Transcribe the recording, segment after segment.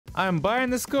I'm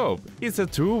buying a scope. It's a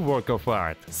true work of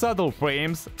art. Subtle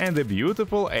frames and a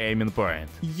beautiful aiming point.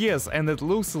 Yes, and it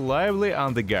looks lively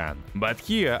on the gun. But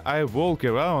here I walk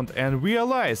around and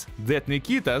realize that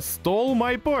Nikita stole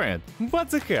my point. What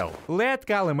the hell? Let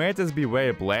collimators be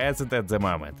very pleasant at the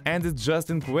moment, and it's just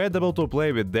incredible to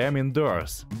play with them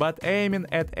indoors. But aiming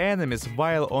at enemies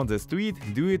while on the street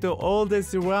due to all the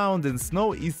surrounding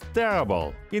snow is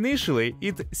terrible. Initially,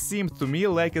 it seemed to me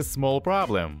like a small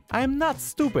problem. I'm not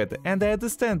stupid, and I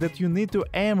understand that you need to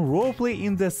aim roughly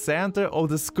in the center of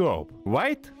the scope,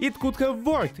 right? It could have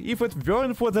worked if it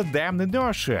weren't for the damn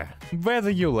inertia. Whether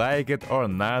you like it or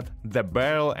not, the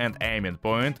barrel and aiming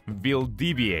point will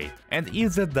deviate. And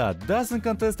if the dot doesn't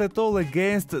contest at all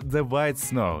against the white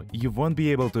snow, you won't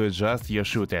be able to adjust your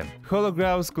shooting.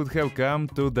 Holographs could have come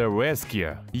to the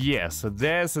rescue. Yes,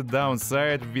 there's a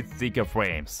downside with thicker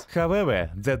frames. However,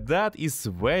 the dot is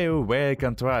very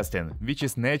contrasting, which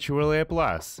is naturally a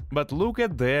plus. But look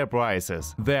at their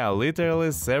prices. They are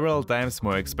literally several times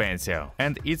more expensive.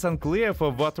 And it's unclear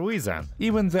for what reason.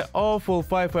 Even the awful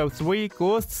 553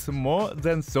 costs more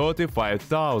than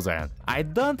 35,000. I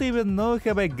don't even know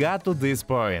how I got to this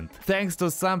point. Thanks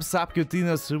to some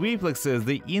subcutaneous reflexes,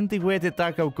 the integrated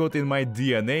Tarkov code in my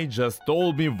DNA just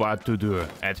told me what to do.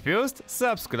 At first,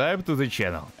 subscribe to the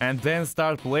channel, and then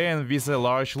start playing with a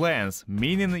large lens,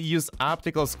 meaning use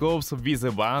optical scopes with a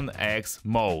 1x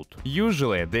mode.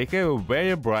 Usually, they have a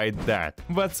very bright dot.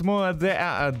 What's more, there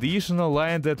are additional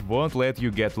lines that won't let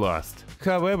you get lost.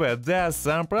 However, there are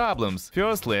some problems.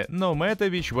 Firstly, no matter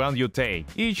which one you take,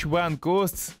 each one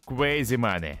costs crazy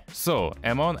money. So,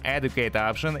 among adequate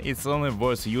options, it's only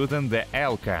worth using the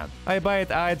L-Can. I buy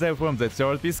it either from the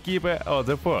third peacekeeper or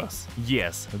the fourth.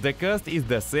 Yes, the cost is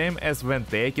the same as when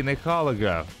taking a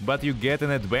holograph, but you get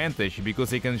an advantage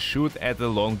because you can shoot at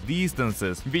long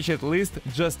distances, which at least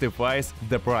justifies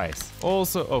the price.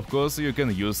 Also, of course, you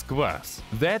can use Kvass.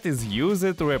 That is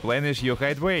used to replenish your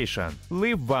hydration.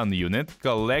 Leave one unit,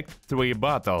 collect 3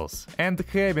 bottles, and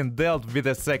having dealt with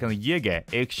a second Jaeger,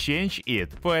 exchange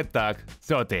it for a TAC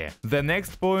 30. The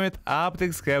next point,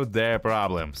 optics have their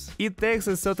problems. It takes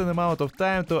a certain amount of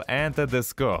time to enter the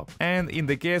scope, and in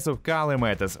the case of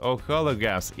collimators or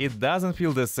holographs, it doesn't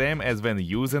feel the same as when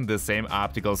using the same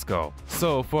optical scope.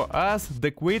 So for us,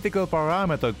 the critical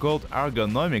parameter called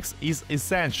ergonomics is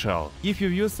essential. If you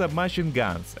use submachine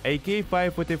guns,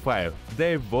 AK-545,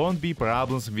 there won't be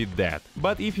problems with that.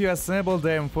 But if you assemble the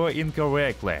M4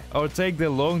 incorrectly, or take the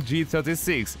long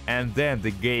G36 and then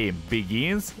the game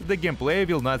begins, the gameplay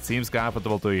will not seem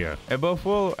comfortable to you. Above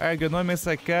all, ergonomics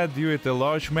are cut due to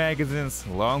large magazines,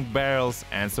 long barrels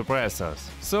and suppressors.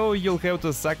 So you'll have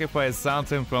to sacrifice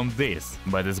something from this,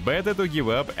 but it's better to give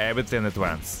up everything at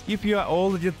once. If you are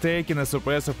already taking a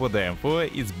suppressor for the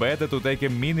M4, it's better to take a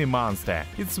mini monster.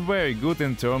 It's very good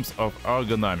in terms of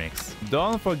ergonomics.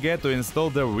 Don't forget to install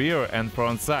the rear and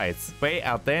front sights. Pay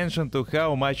attention to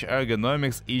how much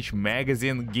ergonomics each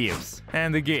magazine gives.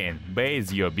 And again,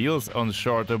 base your builds on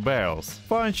shorter barrels.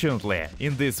 Fortunately,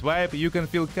 in this vibe you can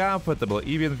feel comfortable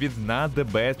even with not the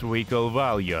best recoil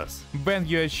values. When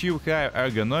you achieve high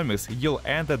ergonomics, you'll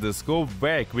enter the scope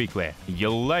very quickly.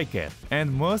 You'll like it.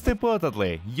 And most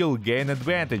importantly, you'll gain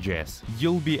advantages.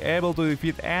 You'll be able to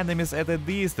defeat enemies at a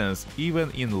distance,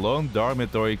 even in long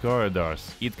dormitory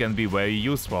corridors. It can be very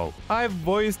useful. I've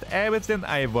voiced everything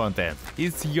I wanted.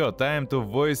 It's your time to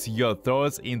voice your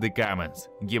thoughts in the comments.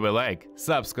 Give a like,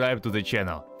 subscribe to the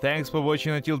channel. Thanks for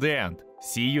watching until the end.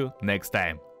 See you next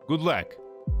time. Good luck!